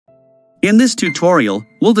In this tutorial,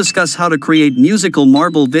 we'll discuss how to create musical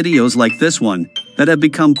marble videos like this one, that have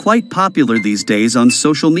become quite popular these days on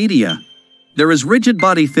social media. There is rigid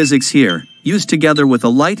body physics here, used together with a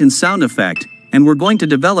light and sound effect, and we're going to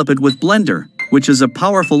develop it with Blender, which is a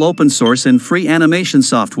powerful open source and free animation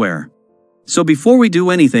software. So before we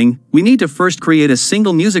do anything, we need to first create a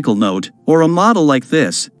single musical note, or a model like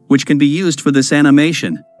this, which can be used for this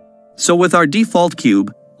animation. So with our default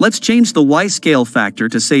cube, let's change the Y scale factor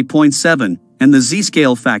to say 0.7, and the Z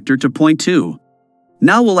scale factor to 0.2.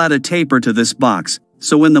 Now we'll add a taper to this box,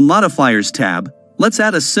 so in the Modifiers tab, let's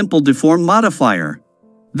add a simple deform modifier.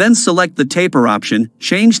 Then select the taper option,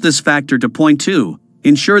 change this factor to 0.2,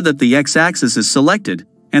 ensure that the x-axis is selected,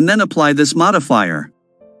 and then apply this modifier.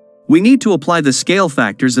 We need to apply the scale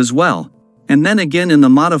factors as well, and then again in the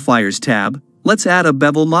Modifiers tab, let's add a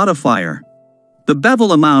bevel modifier. The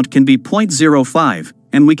bevel amount can be 0.05,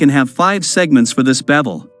 and we can have 5 segments for this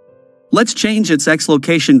bevel. Let's change its X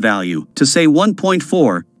location value to say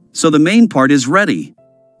 1.4, so the main part is ready.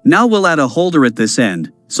 Now we'll add a holder at this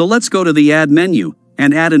end, so let's go to the Add menu,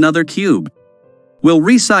 and add another cube. We'll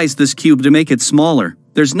resize this cube to make it smaller,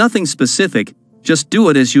 there's nothing specific, just do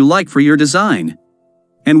it as you like for your design.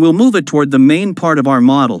 And we'll move it toward the main part of our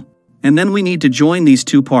model, and then we need to join these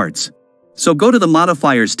two parts. So go to the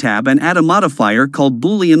Modifiers tab and add a modifier called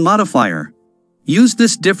Boolean modifier. Use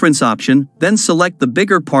this difference option, then select the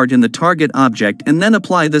bigger part in the target object and then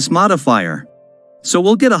apply this modifier. So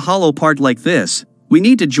we'll get a hollow part like this. We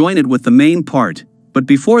need to join it with the main part, but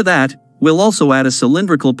before that, we'll also add a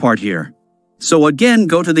cylindrical part here. So again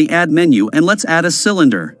go to the Add menu and let's add a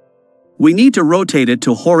cylinder. We need to rotate it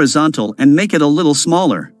to horizontal and make it a little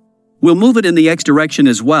smaller. We'll move it in the X direction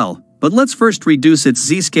as well, but let's first reduce its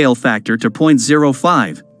Z scale factor to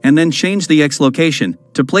 0.05. And then change the X location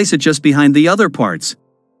to place it just behind the other parts.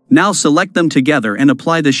 Now select them together and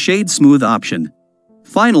apply the Shade Smooth option.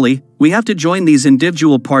 Finally, we have to join these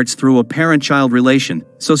individual parts through a parent-child relation,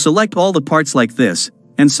 so select all the parts like this,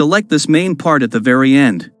 and select this main part at the very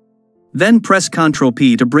end. Then press Ctrl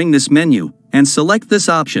P to bring this menu, and select this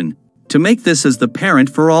option, to make this as the parent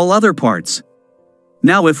for all other parts.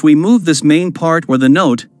 Now if we move this main part or the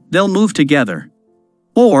note, they'll move together.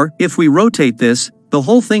 Or, if we rotate this, the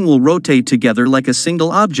whole thing will rotate together like a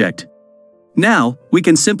single object. Now, we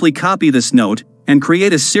can simply copy this note, and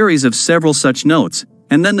create a series of several such notes,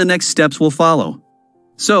 and then the next steps will follow.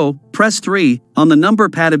 So, press 3 on the number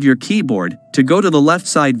pad of your keyboard to go to the left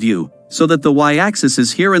side view, so that the Y-axis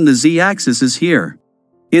is here and the Z-axis is here.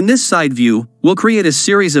 In this side view, we'll create a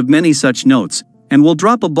series of many such notes, and we'll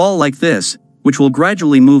drop a ball like this, which will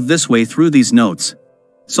gradually move this way through these notes.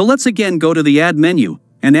 So let's again go to the Add menu,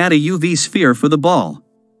 and add a UV sphere for the ball.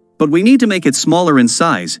 But we need to make it smaller in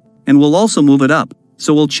size, and we'll also move it up,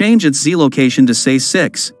 so we'll change its Z location to say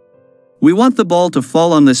 6. We want the ball to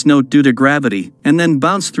fall on this note due to gravity, and then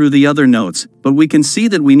bounce through the other notes, but we can see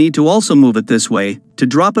that we need to also move it this way, to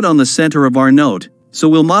drop it on the center of our note, so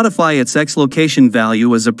we'll modify its X location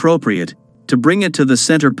value as appropriate, to bring it to the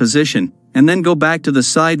center position, and then go back to the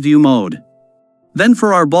side view mode. Then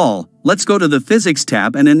for our ball, let's go to the Physics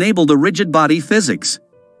tab and enable the Rigid Body Physics.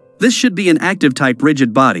 This should be an active type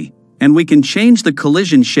rigid body, and we can change the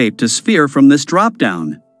collision shape to sphere from this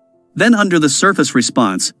drop-down. Then under the surface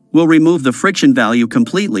response, we'll remove the friction value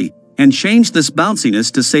completely, and change this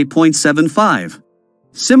bounciness to say 0.75.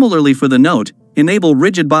 Similarly for the note, enable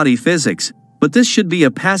rigid body physics, but this should be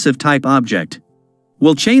a passive type object.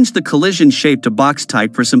 We'll change the collision shape to box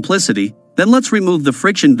type for simplicity, then let's remove the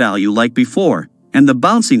friction value like before, and the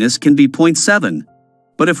bounciness can be 0.7.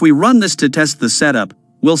 But if we run this to test the setup,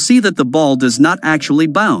 we'll see that the ball does not actually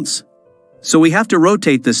bounce. So we have to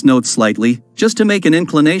rotate this note slightly, just to make an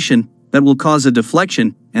inclination, that will cause a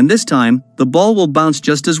deflection, and this time, the ball will bounce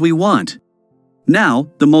just as we want. Now,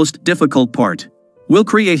 the most difficult part. We'll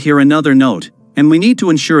create here another note, and we need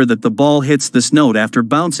to ensure that the ball hits this note after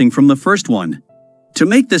bouncing from the first one. To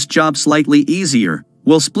make this job slightly easier,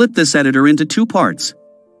 we'll split this editor into 2 parts.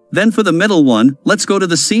 Then for the middle one, let's go to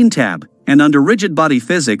the Scene tab, and under Rigid Body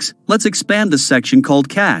Physics, let's expand the section called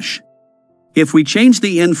Cache. If we change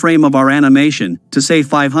the end frame of our animation to say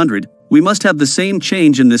 500, we must have the same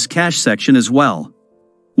change in this Cache section as well.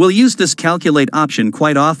 We'll use this Calculate option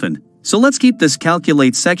quite often, so let's keep this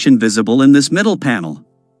Calculate section visible in this middle panel.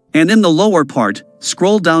 And in the lower part,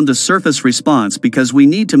 scroll down to Surface Response because we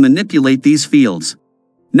need to manipulate these fields.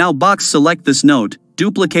 Now box select this note,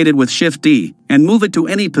 duplicate it with Shift-D, and move it to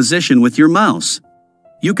any position with your mouse.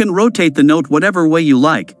 You can rotate the note whatever way you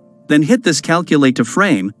like, then hit this Calculate to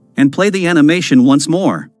frame, and play the animation once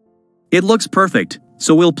more. It looks perfect,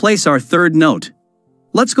 so we'll place our third note.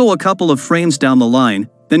 Let's go a couple of frames down the line,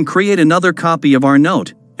 Then create another copy of our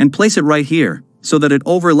note, and place it right here, so that it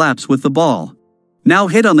overlaps with the ball. Now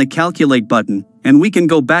hit on the calculate button, and we can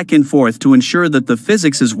go back and forth to ensure that the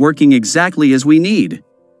physics is working exactly as we need.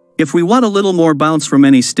 If we want a little more bounce from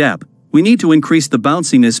any step, we need to increase the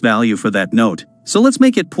bounciness value for that note, so let's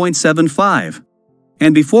make it 0.75.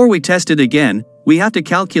 And before we test it again, we have to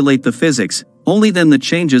calculate the physics, only then the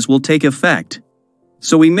changes will take effect.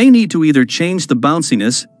 So we may need to either change the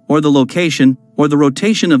bounciness, or the location, or the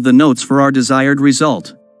rotation of the notes for our desired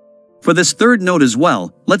result. For this third note as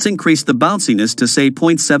well, let's increase the bounciness to say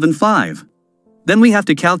 0.75. Then we have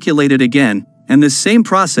to calculate it again, and this same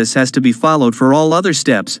process has to be followed for all other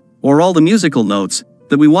steps, or all the musical notes,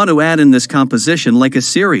 that we want to add in this composition like a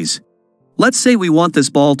series. Let's say we want this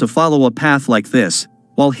ball to follow a path like this,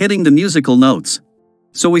 while hitting the musical notes.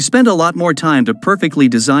 So we spend a lot more time to perfectly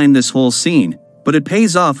design this whole scene, but it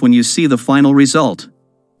pays off when you see the final result.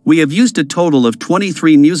 We have used a total of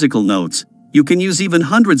 23 musical notes. You can use even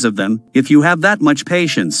hundreds of them, if you have that much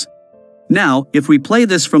patience. Now, if we play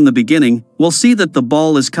this from the beginning, we'll see that the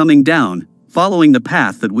ball is coming down, following the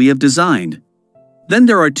path that we have designed. Then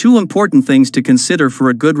there are two important things to consider for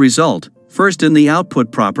a good result. First, in the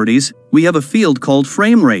output properties, we have a field called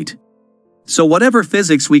frame rate. So whatever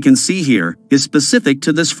physics we can see here is specific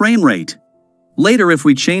to this frame rate. Later, if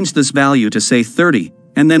we change this value to say 30,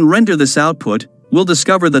 and then render this output, we'll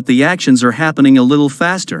discover that the actions are happening a little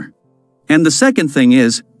faster. And the second thing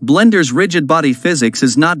is, Blender's rigid body physics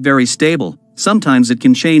is not very stable. Sometimes it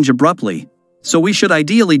can change abruptly. So we should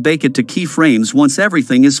ideally bake it to keyframes once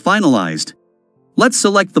everything is finalized. Let's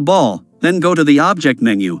select the ball, then go to the Object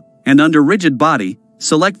menu, and under Rigid Body,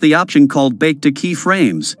 select the option called Bake to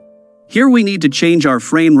Keyframes. Here we need to change our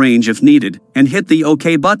frame range if needed, and hit the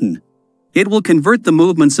OK button. It will convert the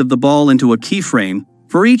movements of the ball into a keyframe,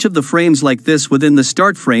 for each of the frames like this within the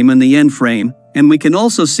start frame and the end frame, and we can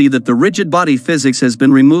also see that the rigid body physics has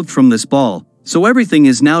been removed from this ball, so everything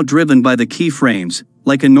is now driven by the keyframes.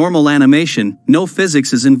 Like a normal animation, no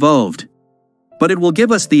physics is involved. But it will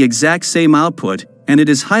give us the exact same output, and it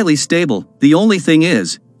is highly stable. The only thing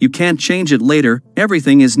is, you can't change it later,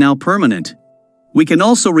 everything is now permanent. We can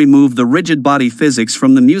also remove the rigid body physics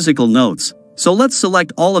from the musical notes, so let's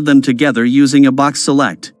select all of them together using a box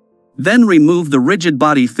select. Then remove the rigid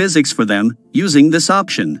body physics for them, using this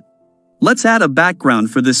option. Let's add a background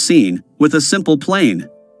for this scene, with a simple plane.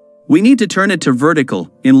 We need to turn it to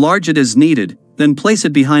vertical, enlarge it as needed, then place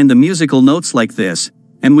it behind the musical notes like this,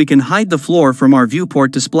 and we can hide the floor from our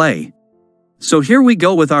viewport display. So here we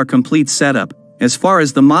go with our complete setup, as far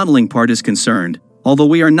as the modeling part is concerned, although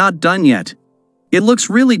we are not done yet. It looks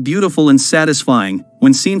really beautiful and satisfying.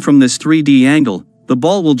 When seen from this 3D angle, the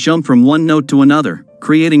ball will jump from one note to another,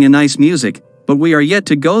 creating a nice music, but we are yet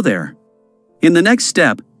to go there. In the next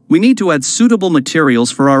step, we need to add suitable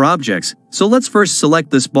materials for our objects, so let's first select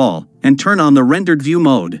this ball, and turn on the rendered view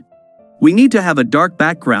mode. We need to have a dark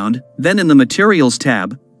background, then in the Materials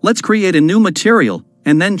tab, let's create a new material,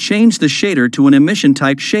 and then change the shader to an emission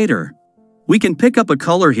type shader. We can pick up a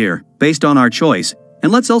color here, based on our choice,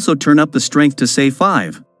 and let's also turn up the strength to say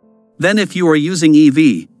 5. Then if you are using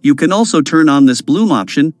Eevee, you can also turn on this bloom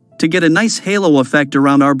option, to get a nice halo effect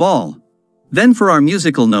around our ball. Then for our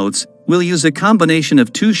musical notes, we'll use a combination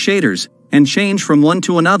of two shaders, and change from one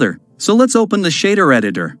to another, so let's open the shader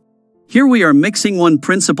editor. Here we are mixing one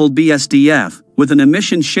principled BSDF, with an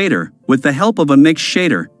emission shader, with the help of a mix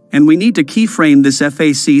shader, and we need to keyframe this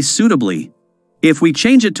FAC suitably. If we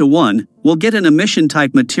change it to 1, we'll get an emission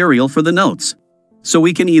type material for the notes. So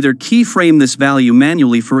we can either keyframe this value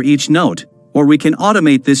manually for each note, or we can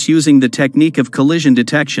automate this using the technique of collision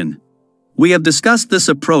detection. We have discussed this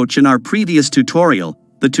approach in our previous tutorial.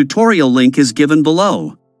 The tutorial link is given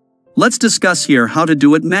below. Let's discuss here how to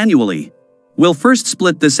do it manually. We'll first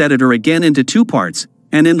split this editor again into two parts,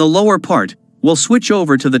 and in the lower part, we'll switch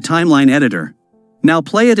over to the timeline editor. Now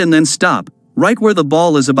play it and then stop, right where the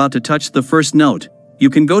ball is about to touch the first note. You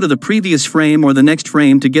can go to the previous frame or the next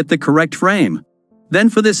frame to get the correct frame. Then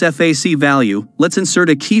for this FAC value, let's insert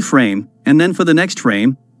a keyframe, and then for the next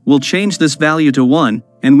frame, we'll change this value to 1,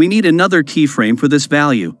 and we need another keyframe for this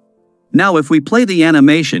value. Now if we play the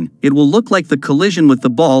animation, it will look like the collision with the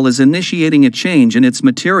ball is initiating a change in its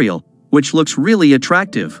material, which looks really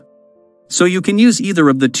attractive. So you can use either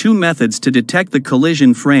of the two methods to detect the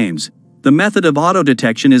collision frames. The method of auto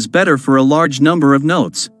detection is better for a large number of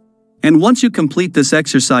notes. And once you complete this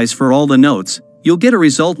exercise for all the notes, you'll get a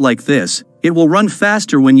result like this. It will run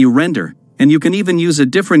faster when you render, and you can even use a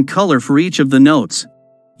different color for each of the notes.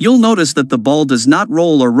 You'll notice that the ball does not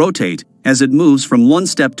roll or rotate, as it moves from one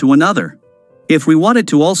step to another. If we want it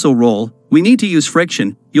to also roll, we need to use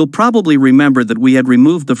friction. You'll probably remember that we had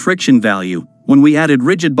removed the friction value when we added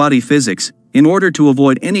rigid body physics in order to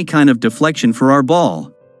avoid any kind of deflection for our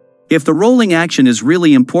ball. If the rolling action is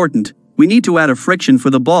really important, we need to add a friction for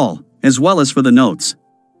the ball, as well as for the notes.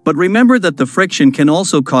 But remember that the friction can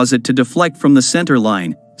also cause it to deflect from the center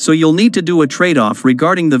line, so you'll need to do a trade-off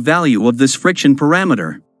regarding the value of this friction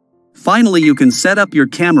parameter. Finally, you can set up your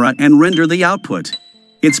camera and render the output.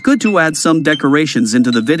 It's good to add some decorations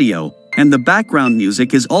into the video, and the background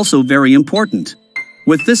music is also very important.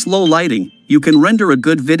 With this low lighting, you can render a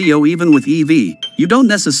good video even with EV. You don't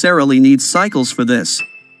necessarily need cycles for this.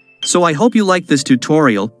 So I hope you like this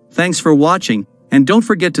tutorial. Thanks for watching, and don't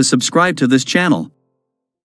forget to subscribe to this channel.